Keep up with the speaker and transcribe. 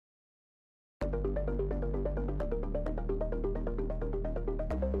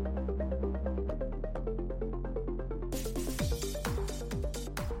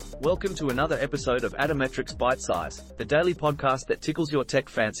Welcome to another episode of Atometrix ByteSize, the daily podcast that tickles your tech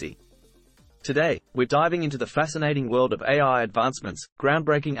fancy. Today, we're diving into the fascinating world of AI advancements,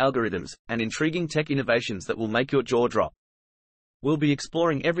 groundbreaking algorithms, and intriguing tech innovations that will make your jaw drop. We'll be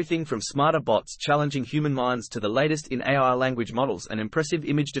exploring everything from smarter bots challenging human minds to the latest in AI language models and impressive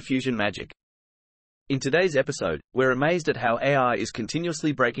image diffusion magic. In today's episode, we're amazed at how AI is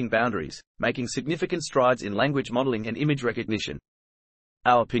continuously breaking boundaries, making significant strides in language modeling and image recognition.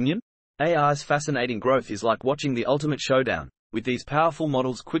 Our opinion? AI's fascinating growth is like watching the ultimate showdown, with these powerful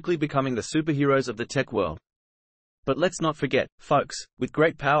models quickly becoming the superheroes of the tech world. But let's not forget, folks, with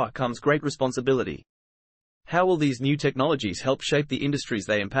great power comes great responsibility. How will these new technologies help shape the industries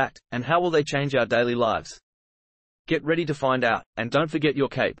they impact, and how will they change our daily lives? Get ready to find out, and don't forget your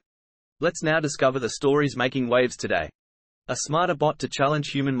cape. Let's now discover the stories making waves today. A smarter bot to challenge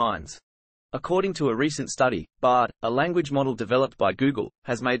human minds. According to a recent study, Bard, a language model developed by Google,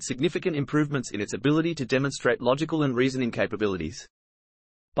 has made significant improvements in its ability to demonstrate logical and reasoning capabilities.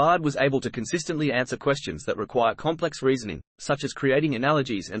 Bard was able to consistently answer questions that require complex reasoning, such as creating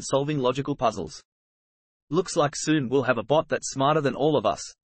analogies and solving logical puzzles. Looks like soon we'll have a bot that's smarter than all of us.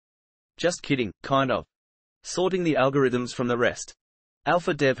 Just kidding, kind of. Sorting the algorithms from the rest.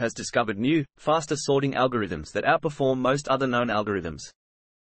 AlphaDev has discovered new, faster sorting algorithms that outperform most other known algorithms.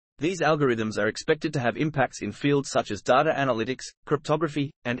 These algorithms are expected to have impacts in fields such as data analytics,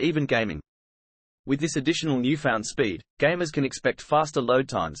 cryptography, and even gaming. With this additional newfound speed, gamers can expect faster load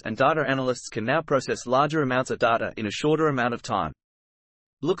times and data analysts can now process larger amounts of data in a shorter amount of time.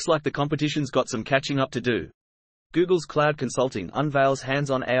 Looks like the competition's got some catching up to do. Google's cloud consulting unveils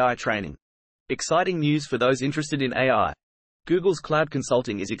hands-on AI training. Exciting news for those interested in AI. Google's cloud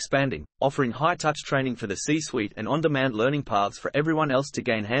consulting is expanding, offering high-touch training for the C-suite and on-demand learning paths for everyone else to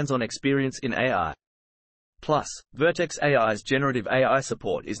gain hands-on experience in AI. Plus, Vertex AI's generative AI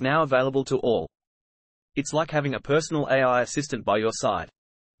support is now available to all. It's like having a personal AI assistant by your side.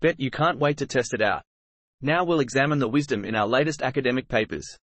 Bet you can't wait to test it out. Now we'll examine the wisdom in our latest academic papers.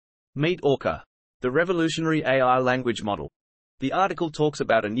 Meet Orca, the revolutionary AI language model. The article talks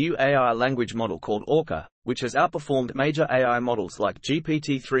about a new AI language model called Orca, which has outperformed major AI models like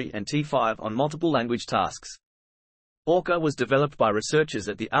GPT-3 and T5 on multiple language tasks. Orca was developed by researchers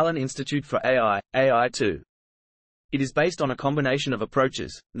at the Allen Institute for AI, AI2. It is based on a combination of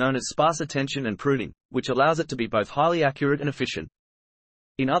approaches, known as sparse attention and pruning, which allows it to be both highly accurate and efficient.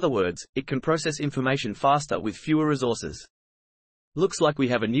 In other words, it can process information faster with fewer resources. Looks like we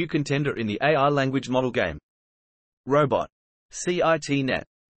have a new contender in the AI language model game. Robot. CITNet.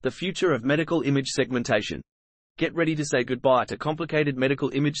 The future of medical image segmentation. Get ready to say goodbye to complicated medical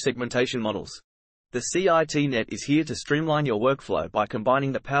image segmentation models. The CITNet is here to streamline your workflow by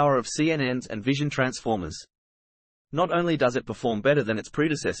combining the power of CNNs and vision transformers. Not only does it perform better than its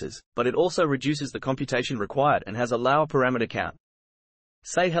predecessors, but it also reduces the computation required and has a lower parameter count.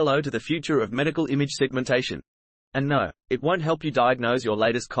 Say hello to the future of medical image segmentation. And no, it won't help you diagnose your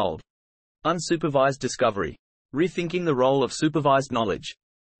latest cold. Unsupervised discovery. Rethinking the role of supervised knowledge.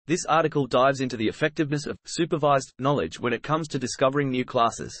 This article dives into the effectiveness of supervised knowledge when it comes to discovering new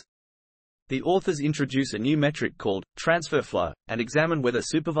classes. The authors introduce a new metric called transfer flow and examine whether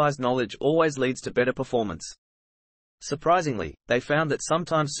supervised knowledge always leads to better performance. Surprisingly, they found that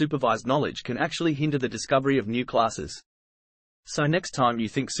sometimes supervised knowledge can actually hinder the discovery of new classes. So next time you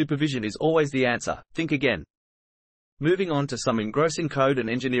think supervision is always the answer, think again. Moving on to some engrossing code and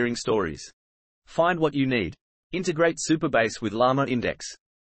engineering stories. Find what you need. Integrate Supabase with Llama Index.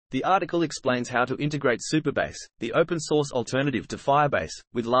 The article explains how to integrate Supabase, the open-source alternative to Firebase,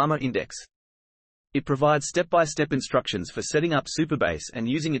 with Llama Index. It provides step-by-step instructions for setting up Supabase and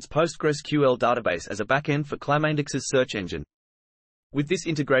using its PostgreSQL database as a backend for ClamIndex's search engine. With this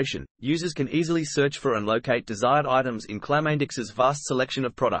integration, users can easily search for and locate desired items in ClamIndex's vast selection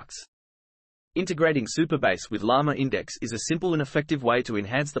of products. Integrating Supabase with Llama Index is a simple and effective way to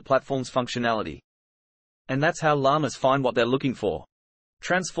enhance the platform's functionality. And that's how llamas find what they're looking for.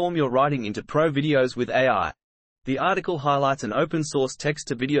 Transform your writing into pro videos with AI. The article highlights an open-source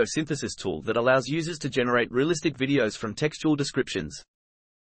text-to-video synthesis tool that allows users to generate realistic videos from textual descriptions.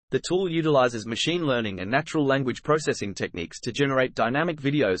 The tool utilizes machine learning and natural language processing techniques to generate dynamic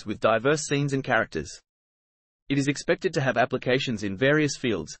videos with diverse scenes and characters. It is expected to have applications in various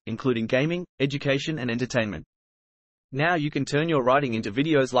fields, including gaming, education, and entertainment. Now you can turn your writing into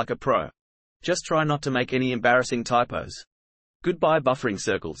videos like a pro. Just try not to make any embarrassing typos. Goodbye buffering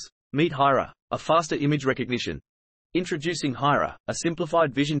circles. Meet Hyra, a faster image recognition. Introducing Hyra, a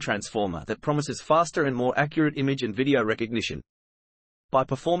simplified vision transformer that promises faster and more accurate image and video recognition. By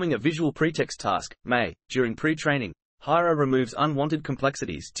performing a visual pretext task, during pre-training, Hira removes unwanted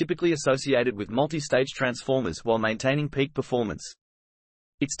complexities typically associated with multi-stage transformers while maintaining peak performance.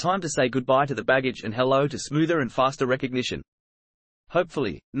 It's time to say goodbye to the baggage and hello to smoother and faster recognition.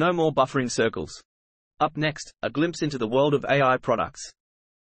 Hopefully, no more buffering circles. Up next, a glimpse into the world of AI products.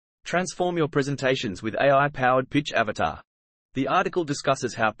 Transform your presentations with AI-powered Pitch Avatar. The article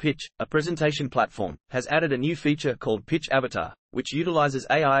discusses how Pitch, a presentation platform, has added a new feature called Pitch Avatar, which utilizes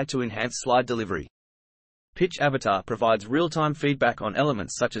AI to enhance slide delivery. Pitch Avatar provides real-time feedback on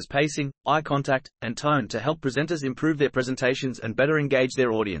elements such as pacing, eye contact, and tone to help presenters improve their presentations and better engage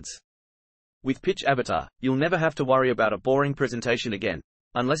their audience. With Pitch Avatar, you'll never have to worry about a boring presentation again,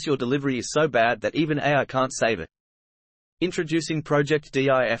 unless your delivery is so bad that even AI can't save it. Introducing Project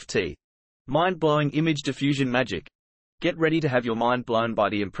DIFT. Mind-blowing image diffusion magic. Get ready to have your mind blown by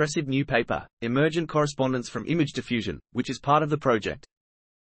the impressive new paper, Emergent Correspondence from Image Diffusion, which is part of the project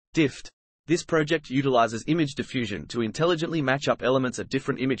DIFT. This project utilizes image diffusion to intelligently match up elements of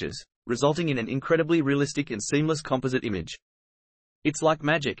different images, resulting in an incredibly realistic and seamless composite image. It's like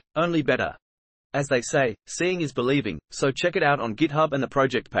magic, only better. As they say, seeing is believing, so check it out on GitHub and the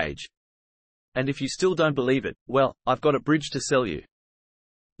project page. And if you still don't believe it, well, I've got a bridge to sell you.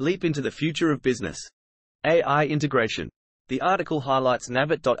 Leap into the future of business. AI integration. The article highlights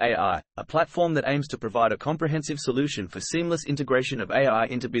Navit.ai, a platform that aims to provide a comprehensive solution for seamless integration of AI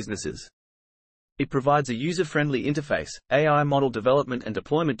into businesses. It provides a user-friendly interface, AI model development and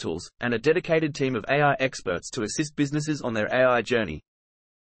deployment tools, and a dedicated team of AI experts to assist businesses on their AI journey.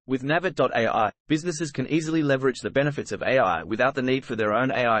 With Navit.ai, businesses can easily leverage the benefits of AI without the need for their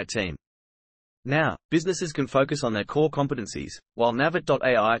own AI team. Now, businesses can focus on their core competencies, while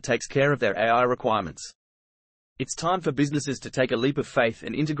Navit.ai takes care of their AI requirements. It's time for businesses to take a leap of faith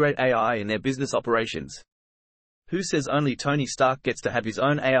and integrate AI in their business operations. Who says only Tony Stark gets to have his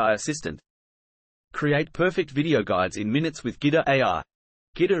own AI assistant? Create perfect video guides in minutes with Gitter AI.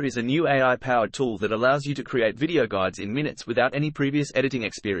 Gitter is a new AI-powered tool that allows you to create video guides in minutes without any previous editing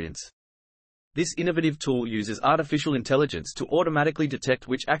experience. This innovative tool uses artificial intelligence to automatically detect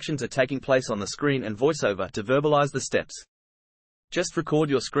which actions are taking place on the screen and voiceover to verbalize the steps. Just record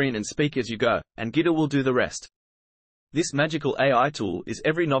your screen and speak as you go, and Gitter will do the rest. This magical AI tool is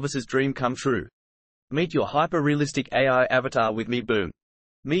every novice's dream come true. Meet your hyper-realistic AI avatar with MeBoom.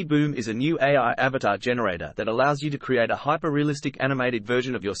 MeBoom is a new AI avatar generator that allows you to create a hyper-realistic animated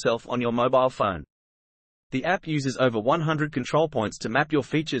version of yourself on your mobile phone. The app uses over 100 control points to map your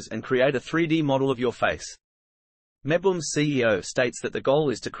features and create a 3D model of your face. MeBoom's CEO states that the goal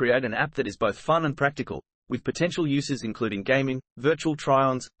is to create an app that is both fun and practical, with potential uses including gaming, virtual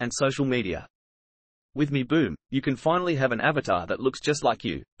try-ons, and social media. With MeBoom, you can finally have an avatar that looks just like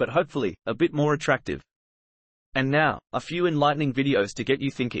you, but hopefully, a bit more attractive. And now, a few enlightening videos to get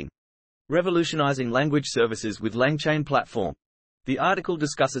you thinking. Revolutionizing language services with LangChain platform. The article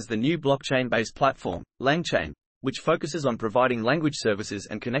discusses the new blockchain-based platform, LangChain, which focuses on providing language services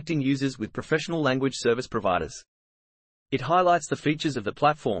and connecting users with professional language service providers. It highlights the features of the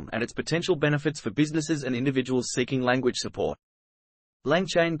platform and its potential benefits for businesses and individuals seeking language support.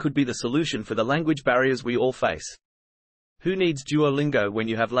 LangChain could be the solution for the language barriers we all face. Who needs Duolingo when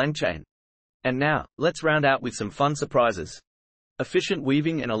you have LangChain? And now, let's round out with some fun surprises. Efficient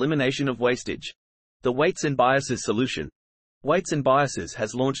weaving and elimination of wastage. The Weights and Biases solution. Weights and Biases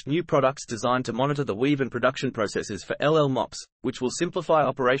has launched new products designed to monitor the weave and production processes for LLMops, which will simplify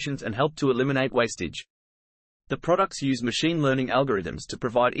operations and help to eliminate wastage. The products use machine learning algorithms to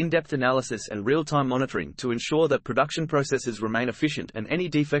provide in-depth analysis and real-time monitoring to ensure that production processes remain efficient and any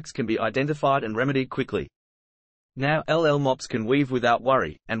defects can be identified and remedied quickly. Now LLMops can weave without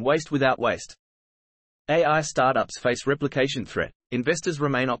worry, and waste without waste. AI startups face replication threat. Investors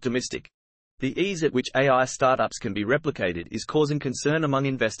remain optimistic. The ease at which AI startups can be replicated is causing concern among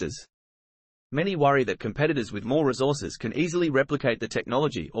investors. Many worry that competitors with more resources can easily replicate the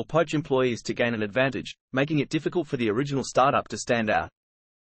technology or poach employees to gain an advantage, making it difficult for the original startup to stand out.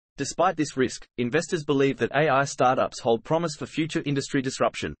 Despite this risk, investors believe that AI startups hold promise for future industry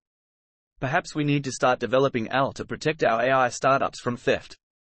disruption. Perhaps we need to start developing AI to protect our AI startups from theft.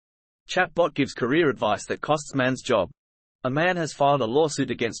 Chatbot gives career advice that costs man's job. A man has filed a lawsuit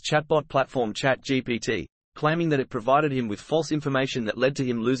against chatbot platform ChatGPT, claiming that it provided him with false information that led to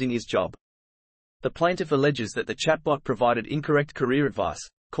him losing his job. The plaintiff alleges that the chatbot provided incorrect career advice,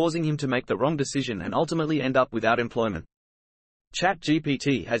 causing him to make the wrong decision and ultimately end up without employment.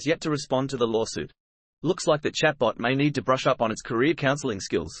 ChatGPT has yet to respond to the lawsuit. Looks like the chatbot may need to brush up on its career counseling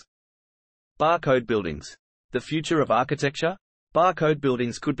skills. Barcode buildings. The future of architecture? Barcode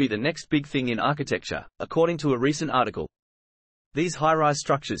buildings could be the next big thing in architecture, according to a recent article. These high-rise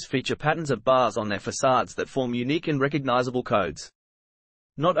structures feature patterns of bars on their facades that form unique and recognizable codes.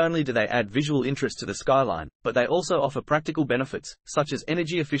 Not only do they add visual interest to the skyline, but they also offer practical benefits, such as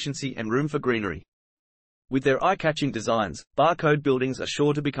energy efficiency and room for greenery. With their eye-catching designs, barcode buildings are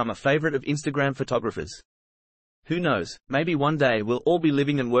sure to become a favorite of Instagram photographers. Who knows, maybe one day we'll all be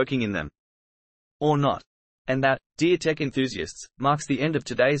living and working in them. Or not. And that, dear tech enthusiasts, marks the end of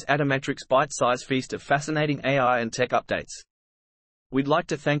today's Atometrix ByteSize feast of fascinating AI and tech updates. We'd like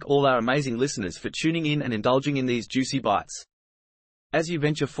to thank all our amazing listeners for tuning in and indulging in these juicy bites. As you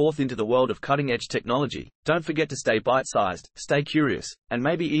venture forth into the world of cutting-edge technology, don't forget to stay bite-sized, stay curious, and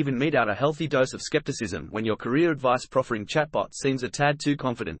maybe even mete out a healthy dose of skepticism when your career advice proffering chatbot seems a tad too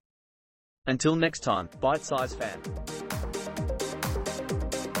confident. Until next time, bite-size fan.